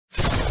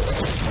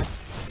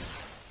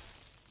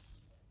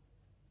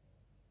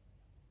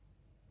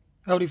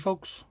Howdy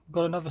folks,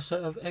 got another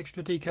set of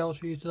extra decals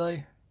for you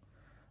today.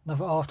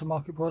 Another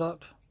aftermarket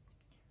product.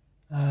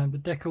 The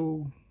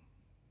decal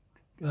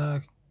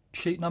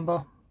sheet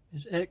number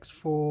is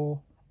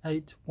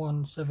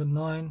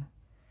X48179.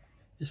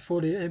 It's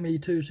for the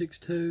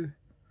ME262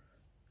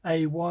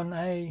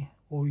 A1A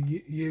or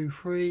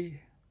U3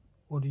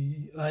 or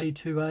the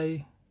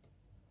A2a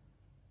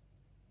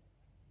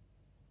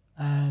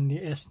and the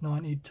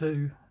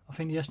S92. I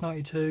think the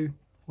S92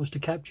 was the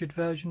captured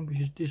version, which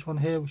is this one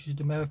here, which is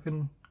the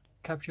American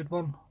captured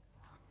one.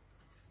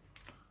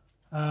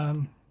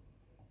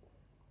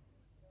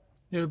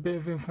 Little bit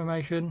of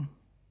information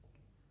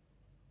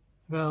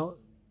about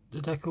the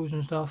decals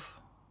and stuff.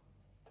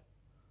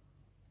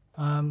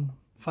 Phone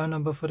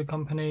number for the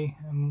company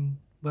and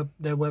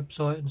their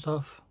website and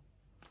stuff.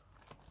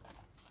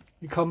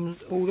 It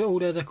comes all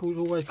their decals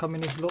always come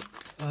in this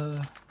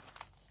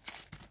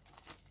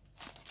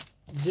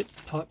zip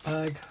type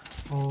bag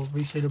or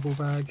resealable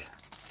bag.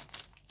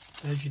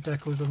 There's your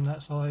decals on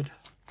that side.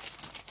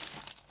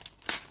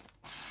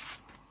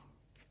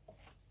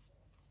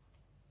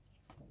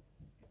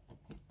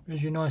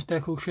 There's your nice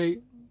decal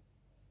sheet,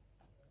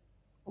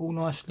 all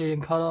nicely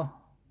in colour.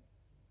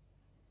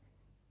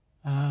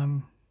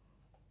 You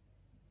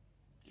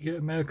get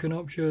American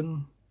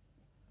option.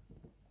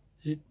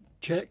 Is it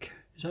Czech?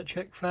 Is that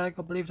Czech flag?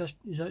 I believe is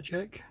that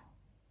Czech.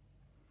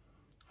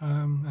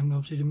 And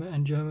obviously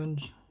and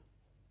Germans.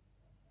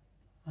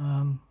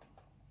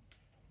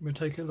 We'll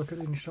take a look at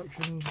the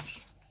instructions.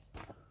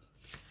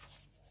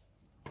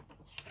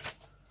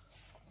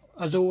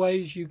 As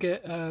always, you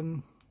get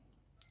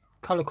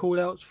colour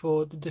callouts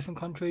for the different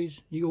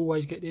countries. You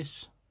always get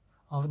this,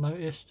 I've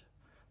noticed.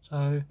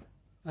 So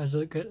as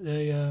I get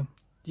the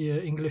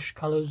English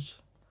colours,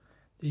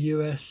 the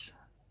US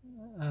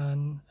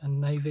and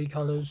Navy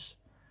colours,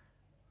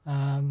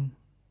 and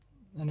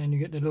then you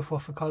get the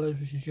Luftwaffe colours,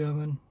 which is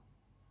German.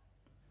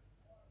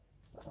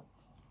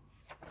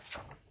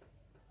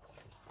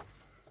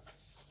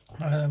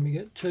 We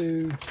get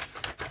two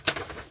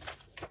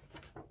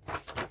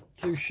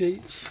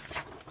sheets.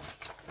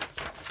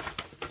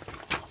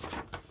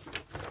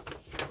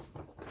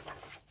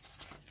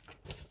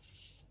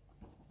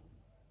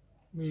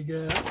 We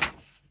get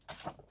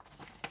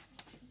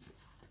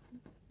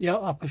the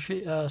upper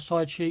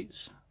side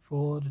sheets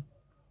for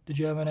the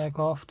German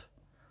aircraft,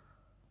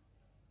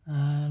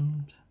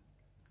 and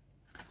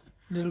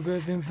a little bit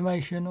of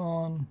information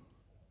on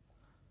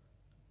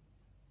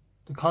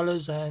the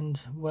colours and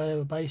where they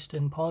were based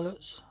in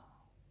pilots,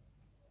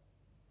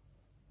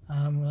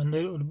 and a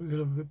little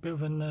bit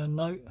of a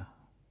note.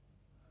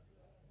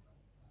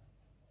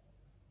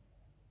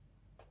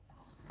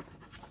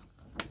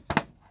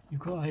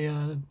 You've got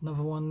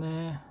another one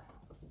there,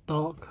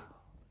 dark.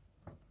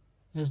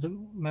 There's the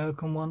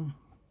American one,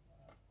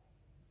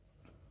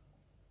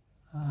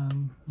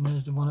 and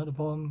there's the one at the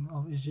bottom.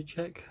 Is it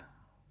Czech?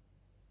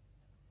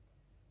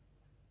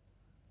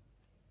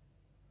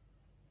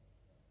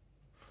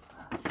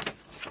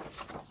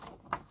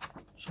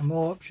 Some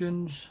more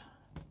options,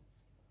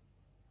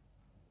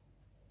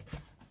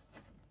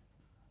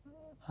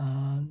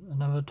 and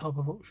another type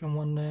of option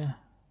one there.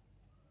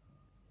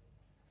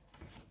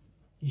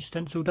 Your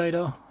stencil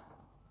data,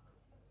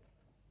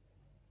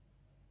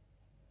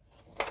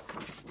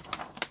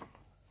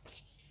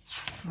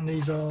 and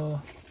these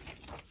are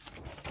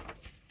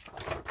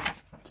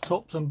the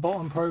tops and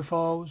bottom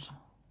profiles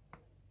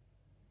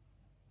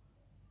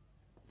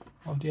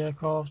of the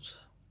aircraft's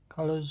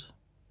colours.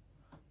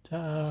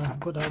 I've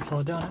got that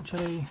upside down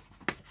actually,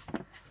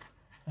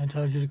 and it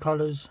tells you the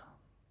colours.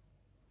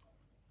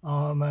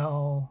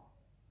 RML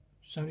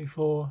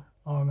 74,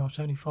 RML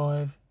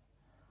 75,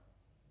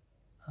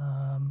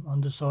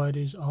 underside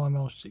is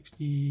RML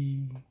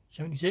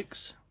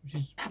 76, which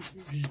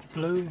is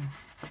blue,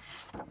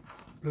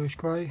 bluish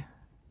grey.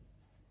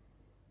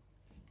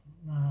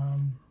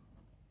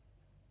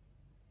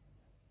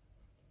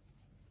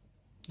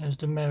 There's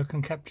the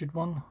American captured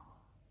one.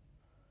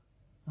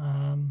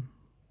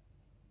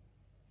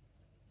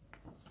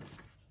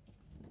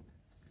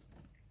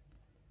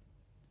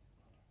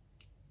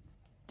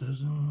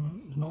 There's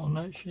not a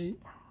note sheet.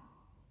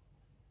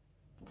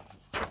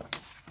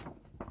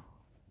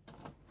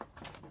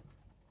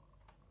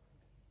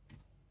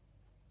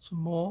 Some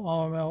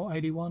more RML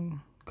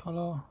 81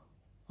 colour,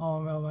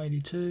 RML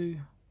 82.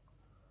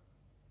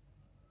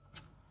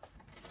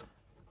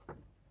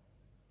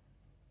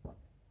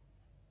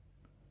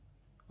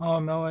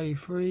 RML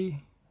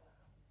 83.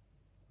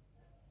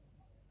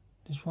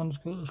 This one's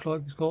got, looks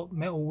like it's got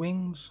metal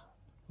wings,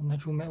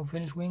 natural metal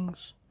finish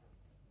wings.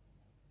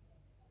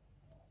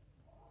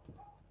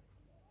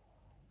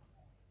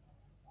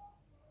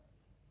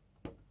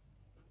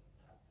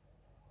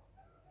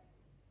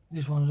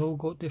 This one's all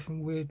got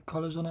different weird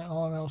colours on it,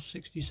 RML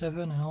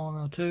 67 and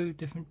RML 2,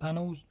 different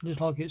panels.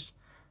 Looks like it's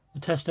a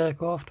test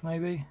aircraft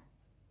maybe,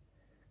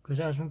 because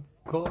it hasn't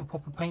got a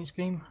proper paint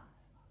scheme.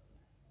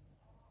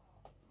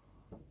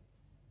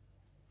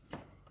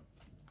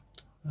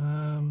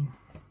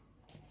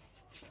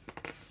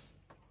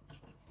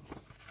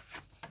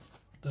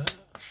 That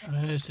And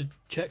then there's the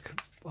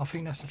Czech, I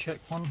think that's the Czech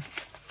one.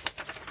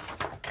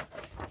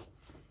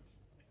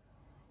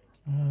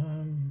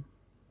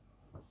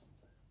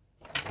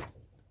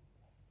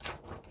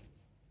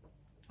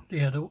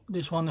 Yeah,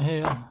 this one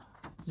here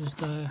is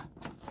the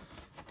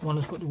one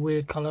that's got the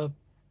weird colour.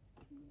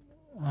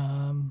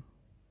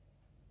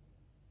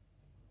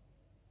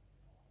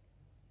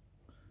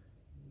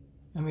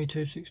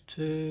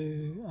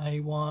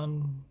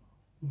 Me262A1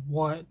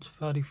 White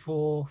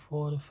 34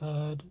 for the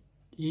third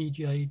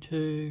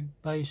EJ2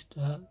 based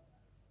at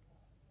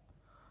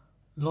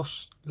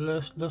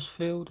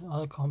Lechfeld,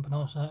 I can't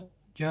pronounce that,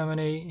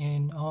 Germany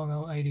in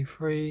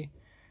RL83,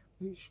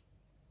 which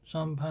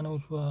some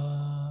panels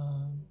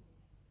were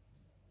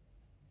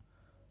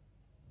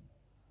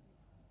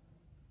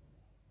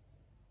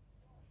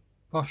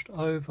brushed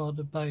over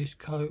the base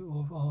coat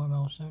of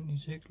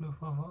RML76,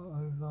 Luftwaffe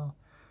over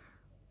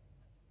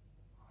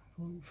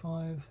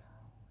 45.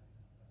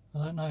 I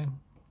don't know.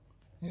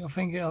 I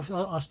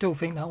still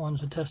think that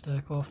one's a test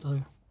aircraft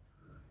though.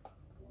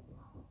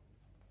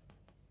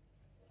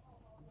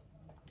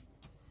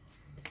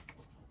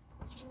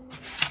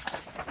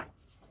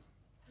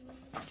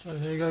 So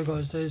there you go,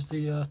 guys. There's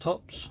the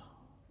tops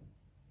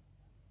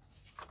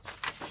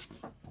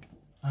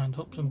and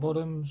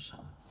bottoms.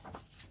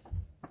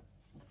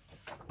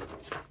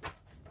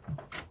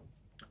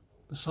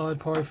 The side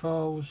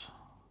profiles.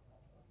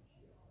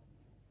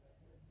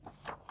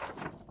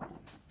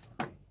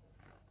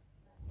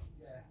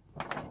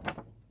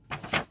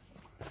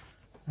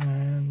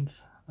 And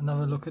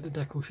another look at the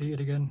decal sheeted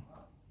again.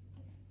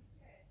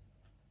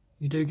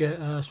 You do get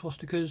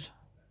swastikas.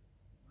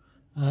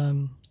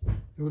 It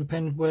will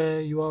depend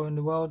where you are in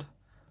the world.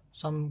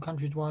 Some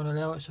countries won't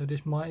allow it, so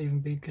this might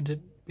even be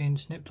being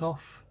snipped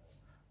off.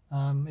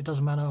 It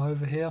doesn't matter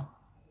over here.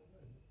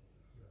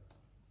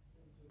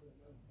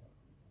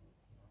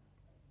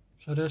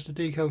 So there's the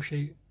decal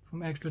sheet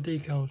from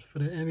Xtradecal for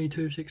the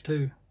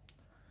ME262.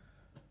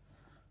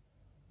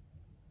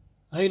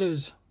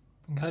 Hailers,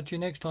 and catch you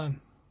next time.